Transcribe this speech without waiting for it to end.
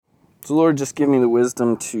So Lord, just give me the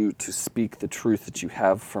wisdom to speak the truth that you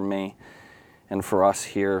have for me and for us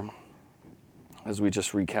here as we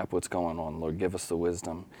just recap what's going on. Lord, give us the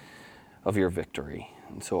wisdom of your victory.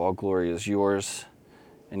 And so all glory is yours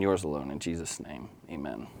and yours alone. In Jesus' name,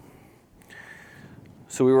 amen.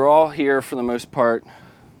 So we were all here for the most part.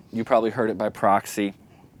 You probably heard it by proxy.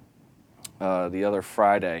 The other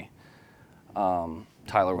Friday,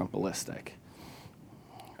 Tyler went ballistic.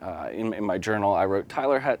 In my journal, I wrote,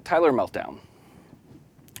 Tyler meltdown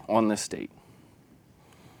on this date.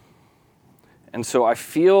 And so I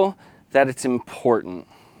feel that it's important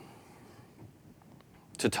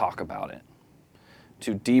to talk about it,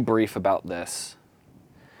 to debrief about this,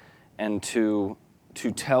 and to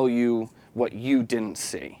tell you what you didn't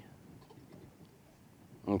see.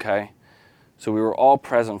 Okay? So we were all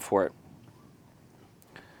present for it.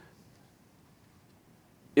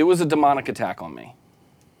 It was a demonic attack on me.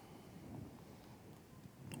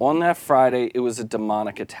 On that Friday, it was a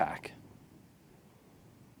demonic attack.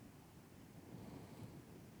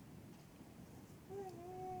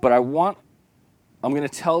 But I'm going to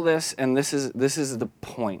tell this, and this is the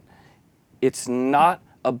point. It's not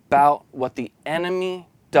about what the enemy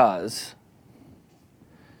does.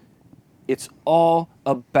 It's all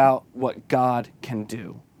about what God can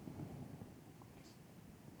do.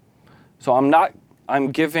 So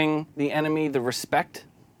I'm giving the enemy the respect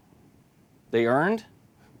they earned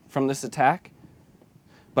from this attack,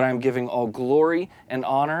 but I'm giving all glory and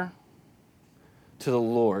honor to the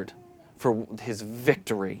Lord for his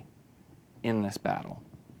victory in this battle.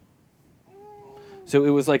 So it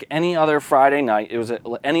was like any other Friday night. It was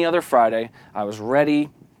any other Friday. I was ready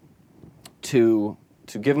to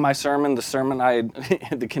give my sermon. The sermon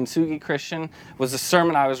the Kintsugi Christian was the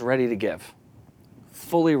sermon I was ready to give.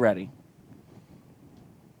 Fully ready.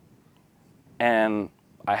 And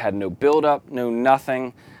I had no build-up, no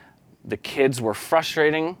nothing. The kids were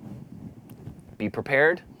frustrating. Be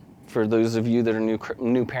prepared for those of you that are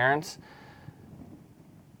new parents.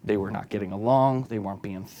 They were not getting along. They weren't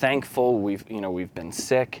being thankful. We've been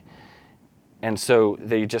sick. And so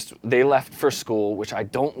they left for school, which I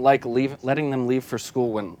don't like letting them leave for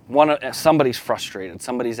school when somebody's frustrated,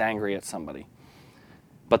 somebody's angry at somebody.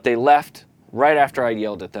 But they left right after I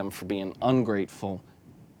yelled at them for being ungrateful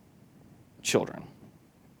children.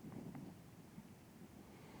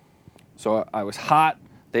 So I was hot.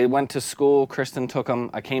 They went to school. Kristen took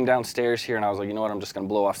them. I came downstairs here and I was like, you know what? I'm just going to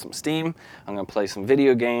blow off some steam. I'm going to play some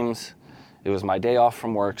video games. It was my day off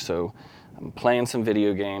from work, so I'm playing some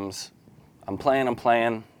video games. I'm playing.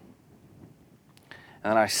 And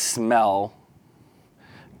then I smell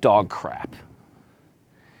dog crap.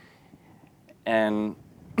 And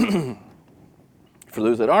for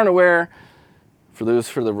those that aren't aware, for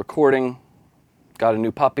the recording, got a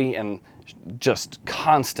new puppy and just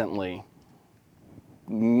constantly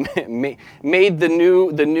made the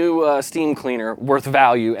new steam cleaner worth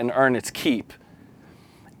value and earn its keep.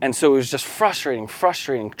 And so it was just frustrating,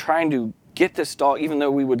 trying to get this dog, even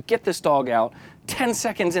though we would get this dog out, 10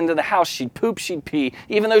 seconds into the house, she'd poop, she'd pee,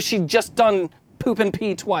 even though she'd just done poop and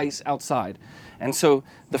pee twice outside. And so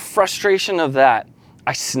the frustration of that,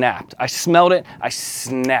 I snapped. I smelled it, I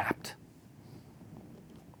snapped.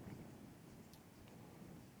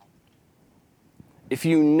 If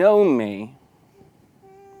you know me,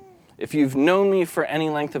 if you've known me for any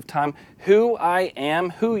length of time, who I am,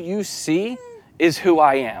 who you see, is who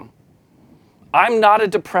I am. I'm not a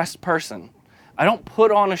depressed person. I don't put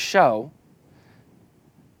on a show.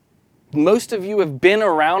 Most of you have been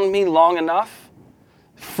around me long enough,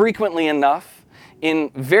 frequently enough, in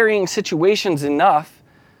varying situations enough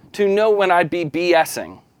to know when I'd be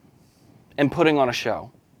BSing and putting on a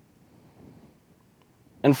show.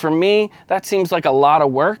 And for me, that seems like a lot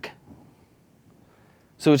of work.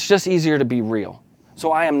 So it's just easier to be real.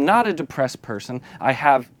 So I am not a depressed person. I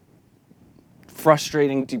have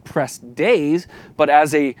frustrating, depressed days, but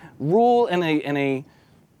as a rule and a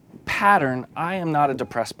pattern, I am not a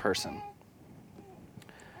depressed person.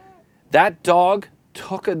 That dog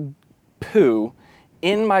took a poo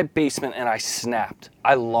in my basement and I snapped.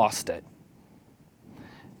 I lost it.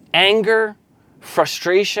 Anger,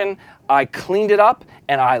 frustration, I cleaned it up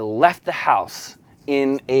and I left the house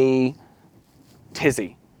in a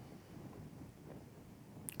tizzy.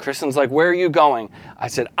 Kristen's like, where are you going? I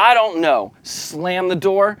said, I don't know. Slammed the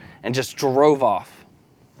door and just drove off.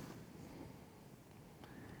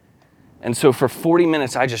 And so for 40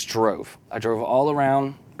 minutes, I just drove. I drove all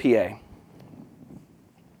around PA.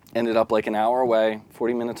 Ended up like an hour away,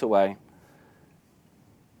 40 minutes away.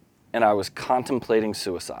 And I was contemplating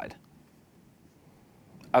suicide.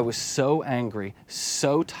 I was so angry,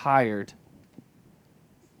 so tired.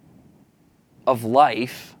 of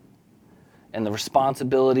life and the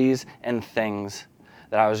responsibilities and things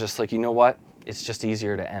that I was just like, you know what? It's just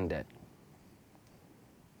easier to end it.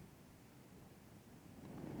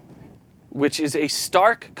 Which is a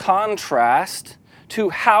stark contrast to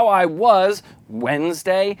how I was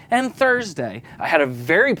Wednesday and Thursday. I had a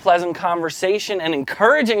very pleasant conversation, an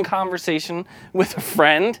encouraging conversation with a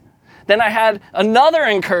friend. Then I had another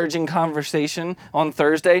encouraging conversation on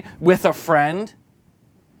Thursday with a friend.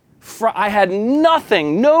 I had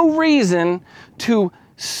nothing, no reason to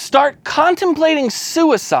start contemplating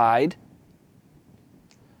suicide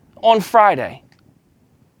on Friday.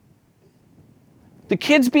 The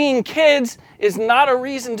kids being kids is not a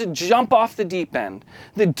reason to jump off the deep end.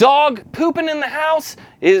 The dog pooping in the house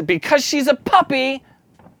is because she's a puppy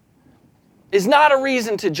is not a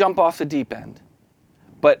reason to jump off the deep end.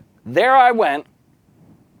 But there I went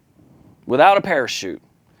without a parachute,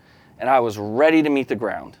 and I was ready to meet the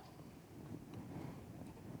ground.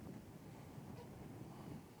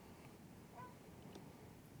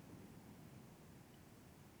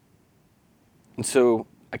 And so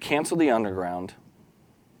I canceled the underground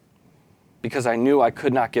because I knew I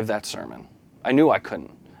could not give that sermon. I knew I couldn't.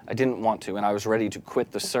 I didn't want to, and I was ready to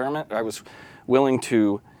quit the sermon. I was willing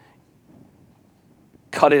to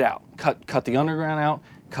cut it out, cut the underground out,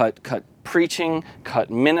 cut preaching, cut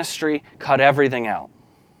ministry, cut everything out,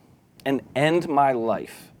 and end my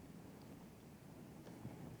life.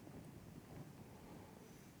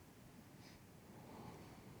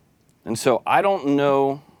 And so I don't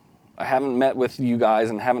know, I haven't met with you guys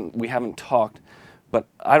and we haven't talked, but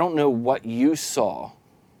I don't know what you saw.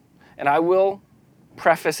 And I will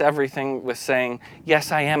preface everything with saying,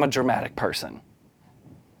 yes, I am a dramatic person.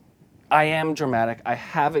 I am dramatic. I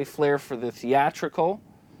have a flair for the theatrical.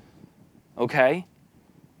 Okay?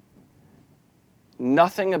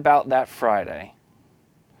 Nothing about that Friday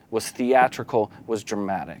was theatrical, was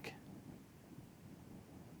dramatic.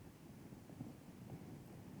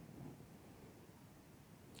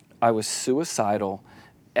 I was suicidal.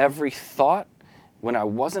 Every thought, when I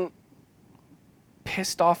wasn't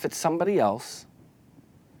pissed off at somebody else,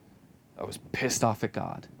 I was pissed off at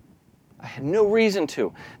God. I had no reason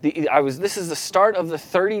to. This is the start of the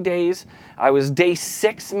 30 days. I was day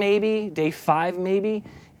 6 maybe, day 5 maybe,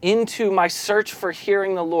 into my search for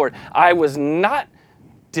hearing the Lord. I was not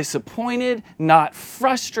disappointed, not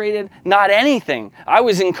frustrated, not anything. I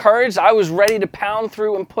was encouraged. I was ready to pound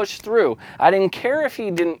through and push through. I didn't care if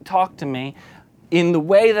he didn't talk to me in the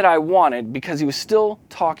way that I wanted, because he was still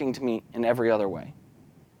talking to me in every other way.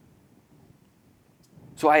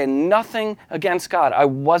 So I had nothing against God. I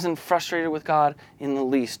wasn't frustrated with God in the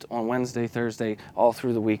least on Wednesday, Thursday, all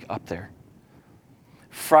through the week up there.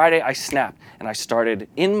 Friday, I snapped, and I started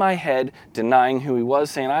in my head denying who he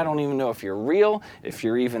was, saying, I don't even know if you're real, if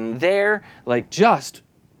you're even there, like just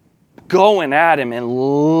going at him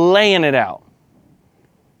and laying it out.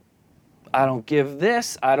 I don't give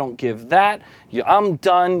this, I don't give that, I'm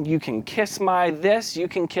done, you can kiss my this, you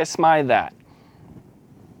can kiss my that.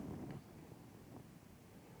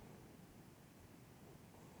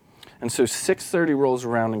 And so 6:30 rolls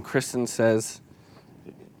around and Kristen says,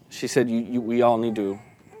 she said, we all need to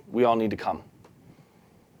come.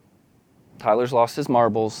 Tyler's lost his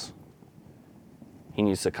marbles. He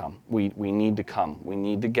needs to come. We need to come. We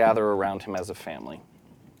need to gather around him as a family.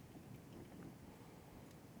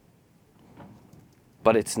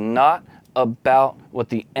 But it's not about what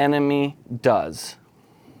the enemy does.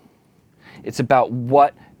 It's about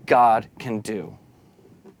what God can do.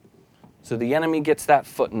 So the enemy gets that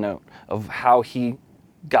footnote of how he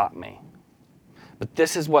got me. But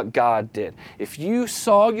this is what God did. If you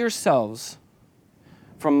saw yourselves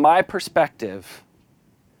from my perspective,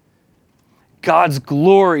 God's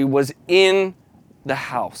glory was in the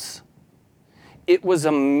house. It was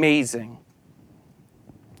amazing.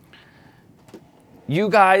 You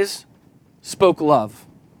guys spoke love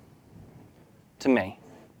to me.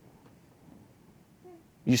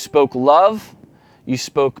 You spoke love. You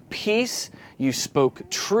spoke peace. You spoke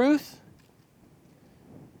truth.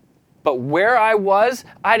 But where I was,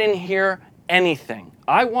 I didn't hear anything.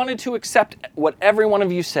 I wanted to accept what every one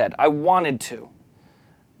of you said. I wanted to.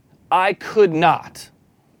 I could not.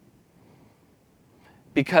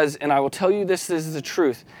 Because, and I will tell you this is the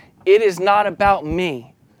truth, it is not about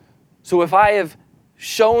me. So if I have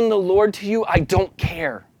shown the Lord to you, I don't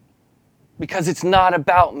care. Because it's not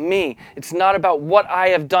about me. It's not about what I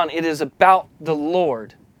have done. It is about the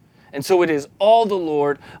Lord. And so it is all the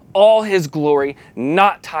Lord, all his glory,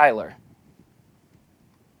 not Tyler.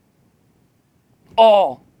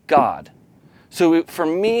 All God. So for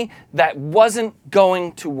me, that wasn't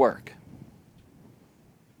going to work.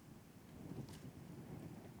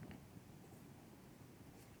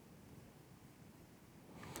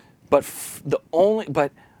 But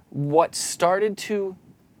what started to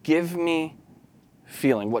give me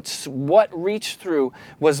feeling, what reached through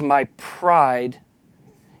was my pride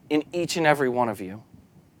in each and every one of you.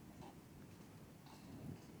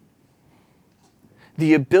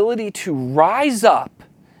 The ability to rise up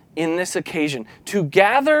in this occasion, to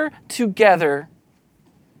gather together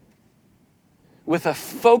with a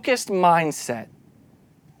focused mindset,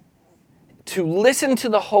 to listen to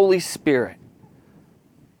the Holy Spirit.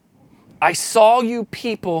 I saw you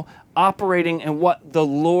people operating in what the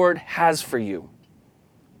Lord has for you.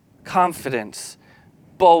 Confidence,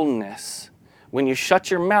 boldness. When you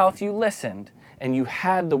shut your mouth, you listened and you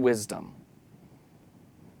had the wisdom.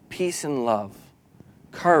 Peace and love,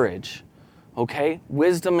 courage, okay?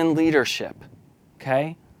 Wisdom and leadership,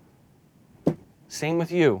 okay? Same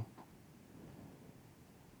with you.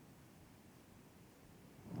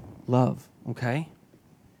 Love, okay?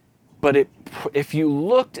 But if you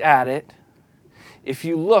looked at it, if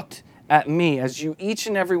you looked at me as each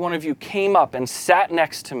and every one of you came up and sat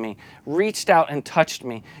next to me, reached out and touched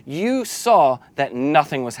me, you saw that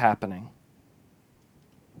nothing was happening.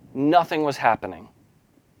 Nothing was happening.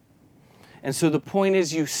 And so the point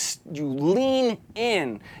is you lean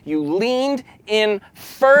in. You leaned in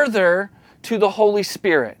further to the Holy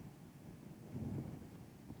Spirit.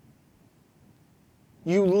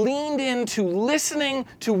 You leaned into listening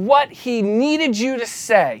to what He needed you to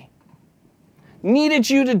say, needed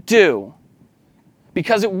you to do,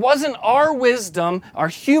 because it wasn't our wisdom, our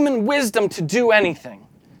human wisdom, to do anything.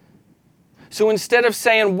 So instead of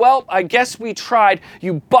saying, well, I guess we tried,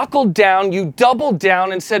 you buckled down, you doubled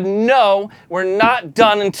down and said, no, we're not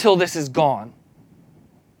done until this is gone.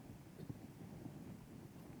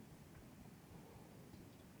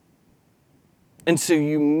 And so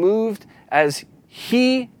you moved as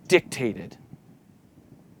He dictated.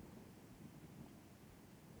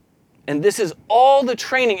 And this is all the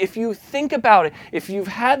training. If you think about it, if you've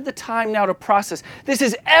had the time now to process, this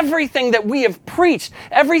is everything that we have preached,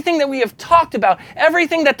 everything that we have talked about,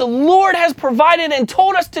 everything that the Lord has provided and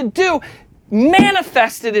told us to do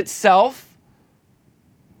manifested itself.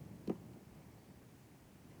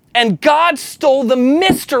 And God stole the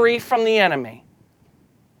mystery from the enemy.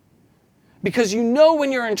 Because you know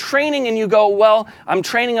when you're in training and you go, well, I'm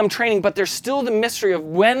training, but there's still the mystery of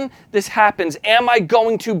when this happens, am I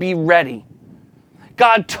going to be ready?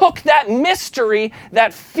 God took that mystery,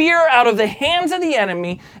 that fear out of the hands of the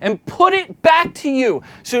enemy and put it back to you.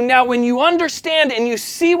 So now when you understand and you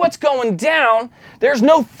see what's going down, there's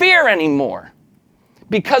no fear anymore.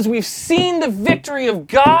 Because we've seen the victory of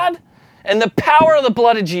God and the power of the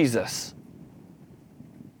blood of Jesus.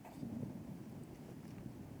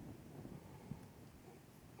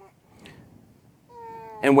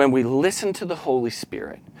 And when we listen to the Holy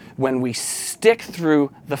Spirit, when we stick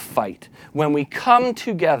through the fight, when we come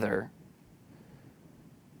together,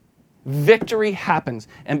 victory happens.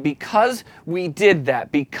 And because we did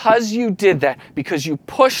that, because you did that, because you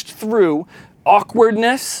pushed through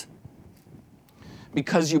awkwardness,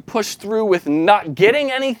 because you pushed through with not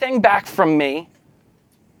getting anything back from me,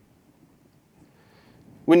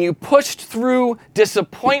 when you pushed through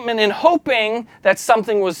disappointment and hoping that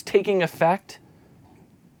something was taking effect,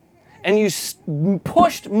 and you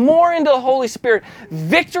pushed more into the Holy Spirit,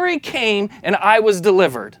 victory came and I was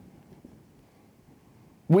delivered.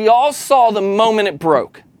 We all saw the moment it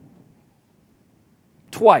broke.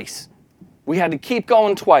 Twice. We had to keep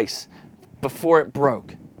going twice before it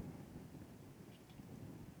broke.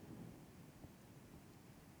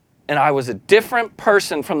 And I was a different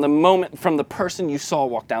person from the person you saw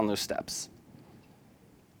walk down those steps.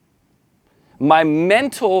 My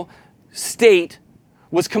mental state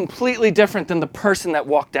was completely different than the person that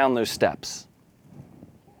walked down those steps.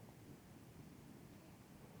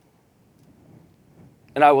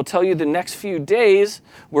 And I will tell you the next few days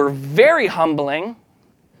were very humbling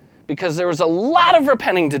because there was a lot of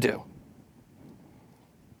repenting to do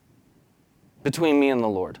between me and the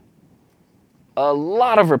Lord. A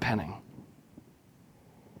lot of repenting.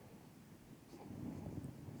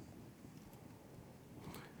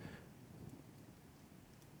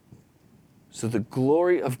 So the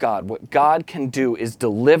glory of God, what God can do is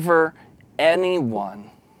deliver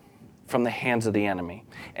anyone from the hands of the enemy.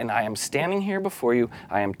 And I am standing here before you,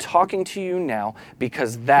 I am talking to you now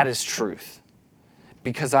because that is truth.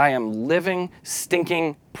 Because I am living,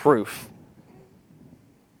 stinking proof.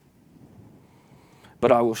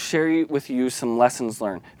 But I will share with you some lessons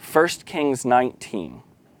learned. 1 Kings 19.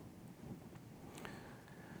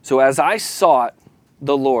 So as I sought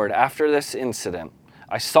the Lord after this incident,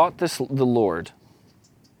 I sought the Lord,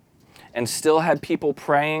 and still had people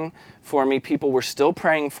praying for me. People were still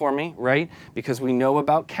praying for me, right? Because we know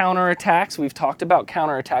about counterattacks. We've talked about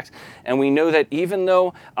counterattacks. And we know that even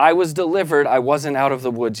though I was delivered, I wasn't out of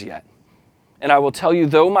the woods yet. And I will tell you,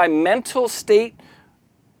 though my mental state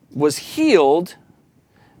was healed,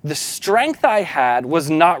 the strength I had was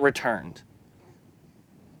not returned.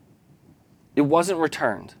 It wasn't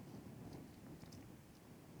returned.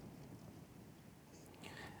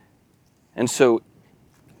 And so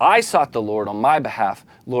I sought the Lord on my behalf.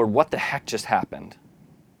 Lord, what the heck just happened?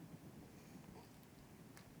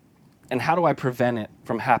 And how do I prevent it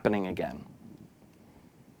from happening again?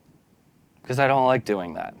 Because I don't like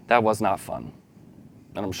doing that. That was not fun.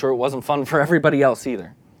 And I'm sure it wasn't fun for everybody else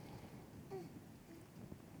either.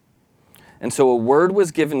 And so a word was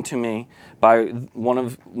given to me by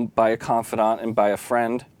a confidant and by a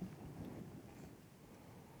friend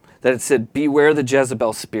that it said, beware the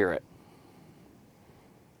Jezebel spirit.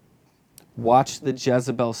 Watch the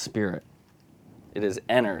Jezebel spirit. It is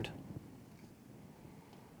entered.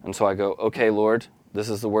 And so I go, okay, Lord, this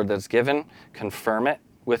is the word that's given. Confirm it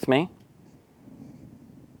with me.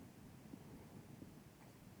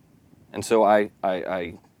 And so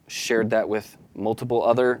I shared that with multiple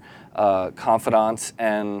other confidants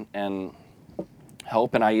and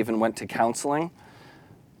help. And I even went to counseling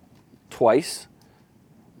twice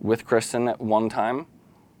with Kristen at one time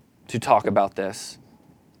to talk about this.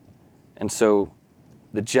 And so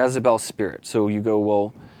the Jezebel spirit. So you go,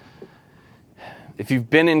 well, if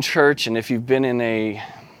you've been in church and if you've been in a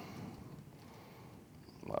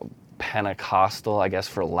Pentecostal, I guess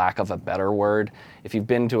for lack of a better word, if you've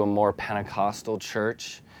been to a more Pentecostal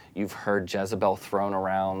church, you've heard Jezebel thrown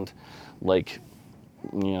around like,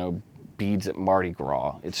 beads at Mardi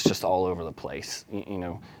Gras. It's just all over the place.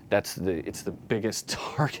 It's the biggest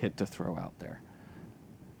target to throw out there.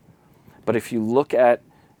 But if you look at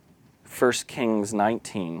 1 Kings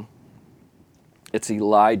 19, it's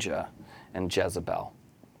Elijah and Jezebel.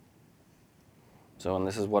 So, and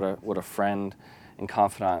this is what a friend and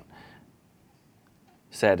confidant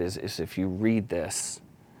said is if you read this,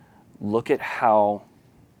 look at how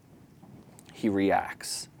he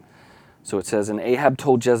reacts. So it says, and Ahab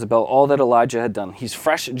told Jezebel all that Elijah had done.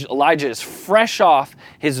 Elijah is fresh off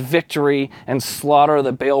his victory and slaughter of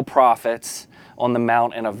the Baal prophets on the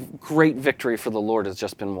mount, and a great victory for the Lord has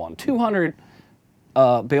just been won. 200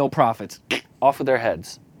 Baal prophets off of their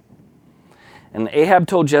heads. And Ahab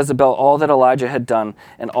told Jezebel all that Elijah had done,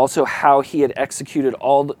 and also how he had executed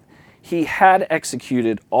all the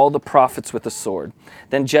prophets with the sword.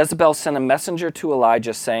 Then Jezebel sent a messenger to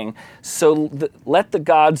Elijah, saying, let the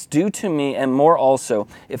gods do to me and more also,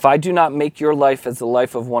 if I do not make your life as the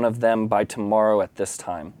life of one of them by tomorrow at this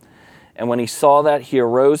time. And when he saw that, he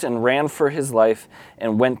arose and ran for his life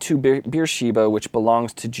and went to Beersheba, which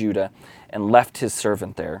belongs to Judah, and left his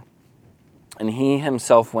servant there. And he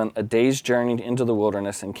himself went a day's journey into the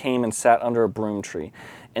wilderness and came and sat under a broom tree.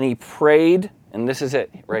 And he prayed, and this is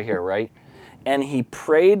it right here, right? And he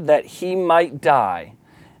prayed that he might die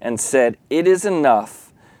and said, it is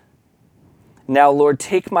enough. Now, Lord,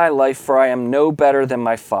 take my life, for I am no better than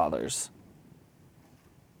my father's.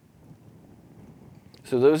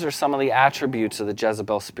 So those are some of the attributes of the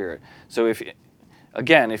Jezebel spirit. So if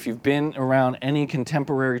you've been around any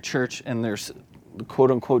contemporary church and there's the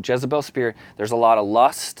quote-unquote Jezebel spirit, there's a lot of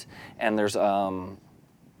lust, and there's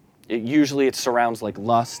usually it surrounds like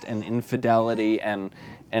lust and infidelity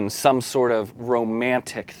and some sort of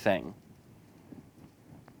romantic thing.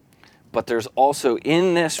 But there's also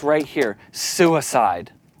in this right here,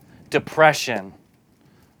 suicide, depression,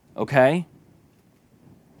 okay?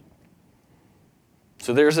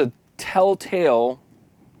 So there's a telltale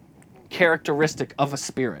characteristic of a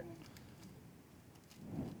spirit.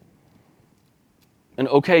 And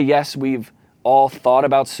okay, yes, we've all thought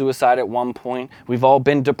about suicide at one point. We've all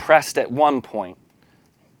been depressed at one point.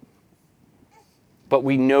 But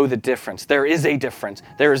we know the difference. There is a difference.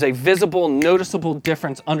 There is a visible, noticeable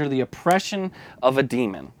difference under the oppression of a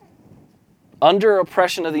demon. Under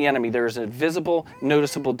oppression of the enemy, there is a visible,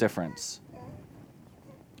 noticeable difference.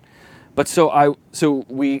 But so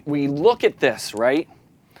we look at this, right?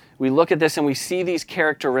 We look at this and we see these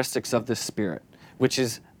characteristics of this spirit, which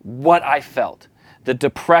is what I felt. The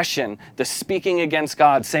depression, the speaking against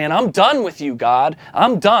God, saying, I'm done with you, God.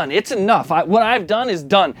 I'm done. It's enough. What I've done is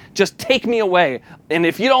done. Just take me away. And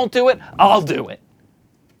if you don't do it, I'll do it.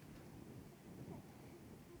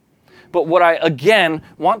 But what I, again,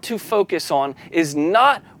 want to focus on is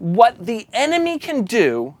not what the enemy can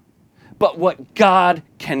do, but what God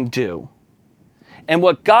can do. And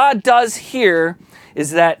what God does here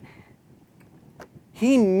is that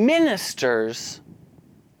he ministers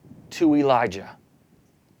to Elijah.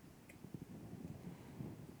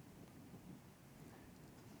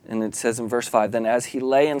 And it says in verse 5, then as he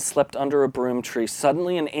lay and slept under a broom tree,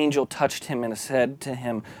 suddenly an angel touched him and said to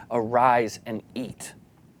him, arise and eat.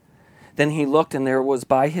 Then he looked, and there was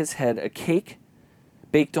by his head a cake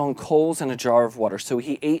baked on coals and a jar of water. So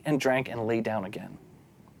he ate and drank and lay down again.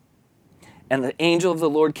 And the angel of the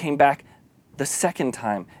Lord came back the second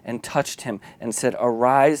time and touched him and said,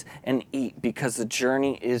 arise and eat, because the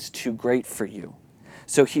journey is too great for you.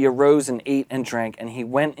 So he arose and ate and drank, and he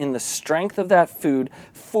went in the strength of that food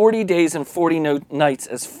 40 days and 40 nights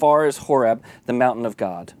as far as Horeb, the mountain of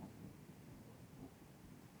God.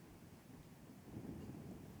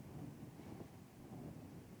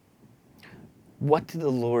 What did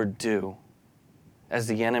the Lord do as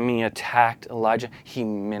the enemy attacked Elijah? He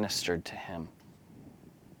ministered to him.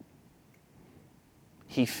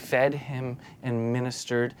 He fed him and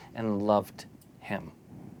ministered and loved him.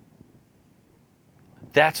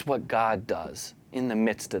 That's what God does in the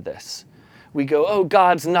midst of this. We go, oh,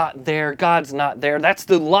 God's not there. God's not there. That's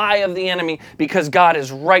the lie of the enemy, because God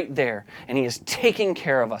is right there and he is taking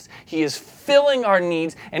care of us. He is filling our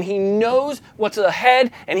needs and he knows what's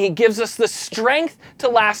ahead, and he gives us the strength to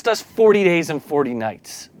last us 40 days and 40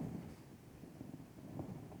 nights.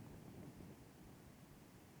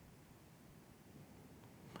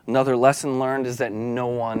 Another lesson learned is that no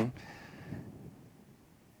one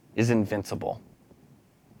is invincible.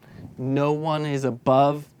 No one is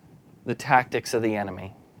above the tactics of the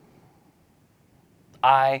enemy.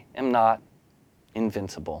 I am not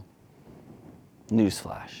invincible.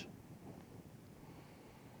 Newsflash.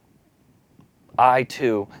 I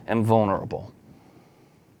too am vulnerable.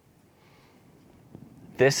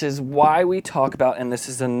 This is why we talk about, and this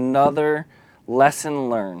is another lesson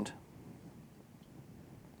learned,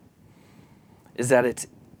 is that it's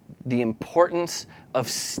the importance of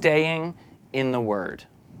staying in the Word.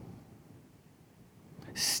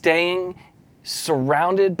 Staying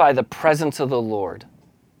surrounded by the presence of the Lord.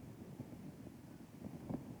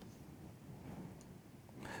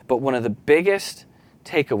 But one of the biggest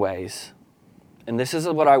takeaways, and this is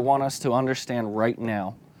what I want us to understand right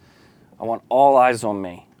now, I want all eyes on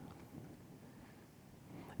me.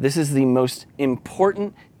 This is the most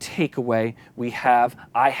important takeaway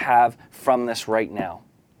I have from this right now.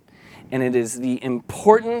 And it is the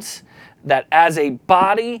importance that as a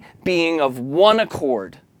body being of one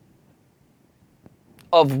accord,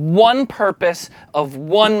 of one purpose, of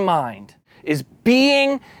one mind, is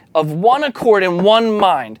being of one accord and one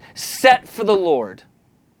mind, set for the Lord.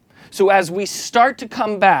 So as we start to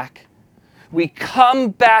come back,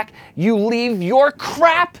 you leave your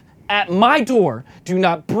crap at my door. Do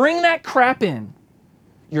not bring that crap in.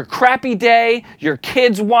 Your crappy day, your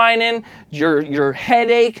kids whining, your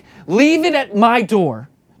headache, leave it at my door.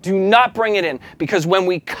 Do not bring it in. Because when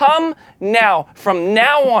we come now, from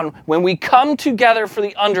now on, when we come together for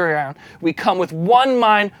the underground, we come with one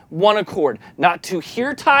mind, one accord. Not to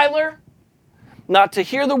hear Tyler, not to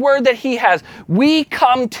hear the word that he has. We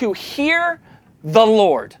come to hear the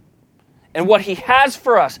Lord and what he has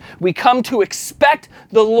for us. We come to expect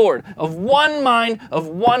the Lord, of one mind, of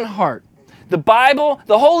one heart. The Bible,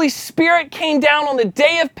 the Holy Spirit came down on the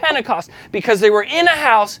day of Pentecost because they were in a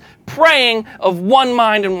house praying of one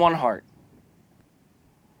mind and one heart.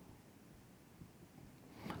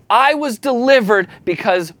 I was delivered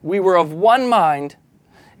because we were of one mind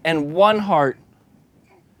and one heart,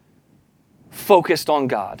 focused on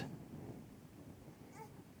God.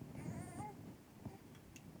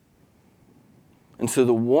 And so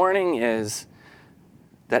the warning is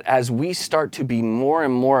that as we start to be more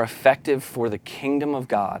and more effective for the kingdom of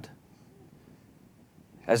God,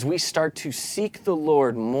 as we start to seek the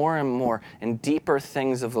Lord more and more and deeper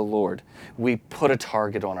things of the Lord, we put a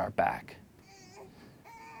target on our back.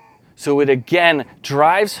 So it again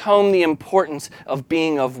drives home the importance of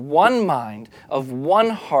being of one mind, of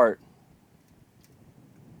one heart,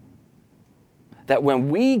 that when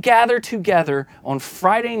we gather together on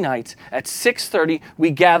Friday nights at 6:30,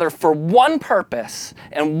 we gather for one purpose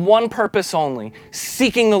and one purpose only,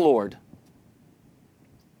 seeking the Lord.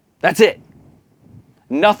 That's it.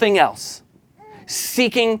 Nothing else.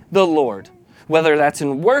 Seeking the Lord. Whether that's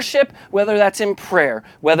in worship, whether that's in prayer,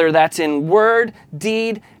 whether that's in word,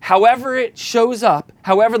 deed, however it shows up,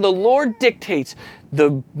 however the Lord dictates,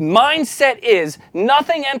 the mindset is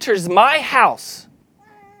nothing enters my house.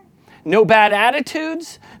 No bad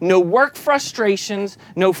attitudes, no work frustrations,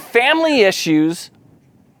 no family issues.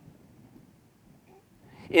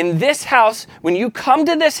 In this house, when you come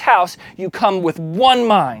to this house, you come with one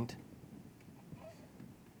mind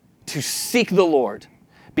to seek the Lord.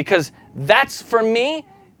 Because that's, for me,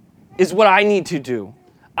 is what I need to do.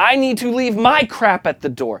 I need to leave my crap at the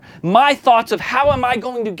door. My thoughts of how am I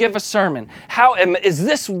going to give a sermon? Is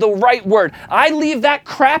this the right word? I leave that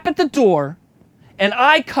crap at the door and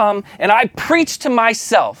I come and I preach to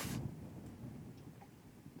myself.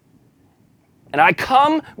 And I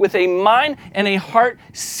come with a mind and a heart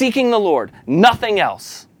seeking the Lord, nothing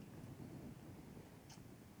else.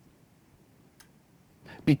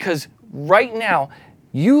 Because right now,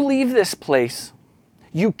 you leave this place,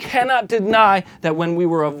 you cannot deny that when we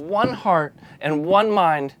were of one heart and one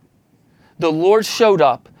mind, the Lord showed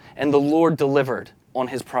up and the Lord delivered on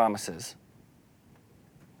his promises.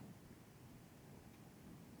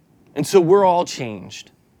 And so we're all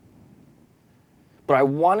changed. But I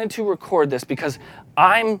wanted to record this because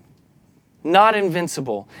I'm not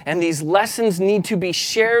invincible, and these lessons need to be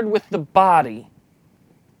shared with the body.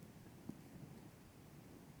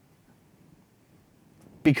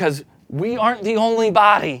 Because we aren't the only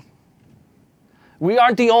body. We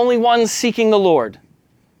aren't the only ones seeking the Lord.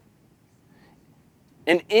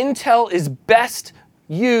 And intel is best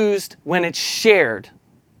used when it's shared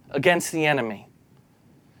against the enemy.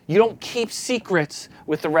 You don't keep secrets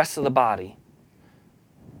with the rest of the body.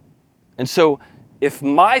 And so, if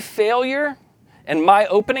my failure and my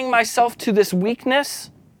opening myself to this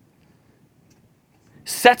weakness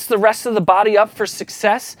sets the rest of the body up for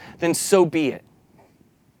success, then so be it.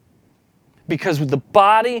 Because the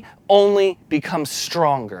body only becomes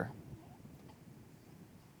stronger.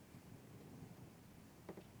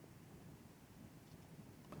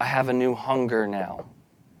 I have a new hunger now.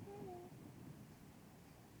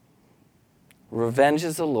 Revenge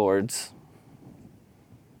is the Lord's.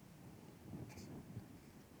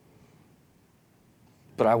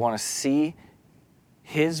 But I want to see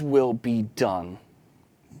his will be done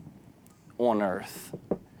on earth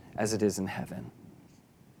as it is in heaven.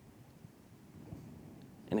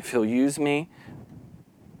 And if he'll use me,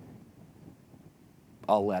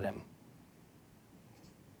 I'll let him.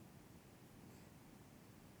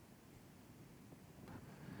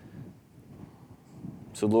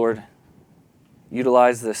 So Lord,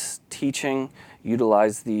 utilize this teaching,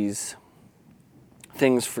 utilize these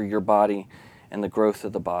things for your body and the growth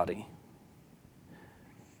of the body.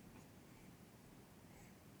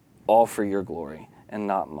 All for your glory and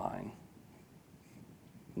not mine.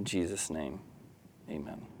 In Jesus' name,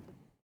 amen.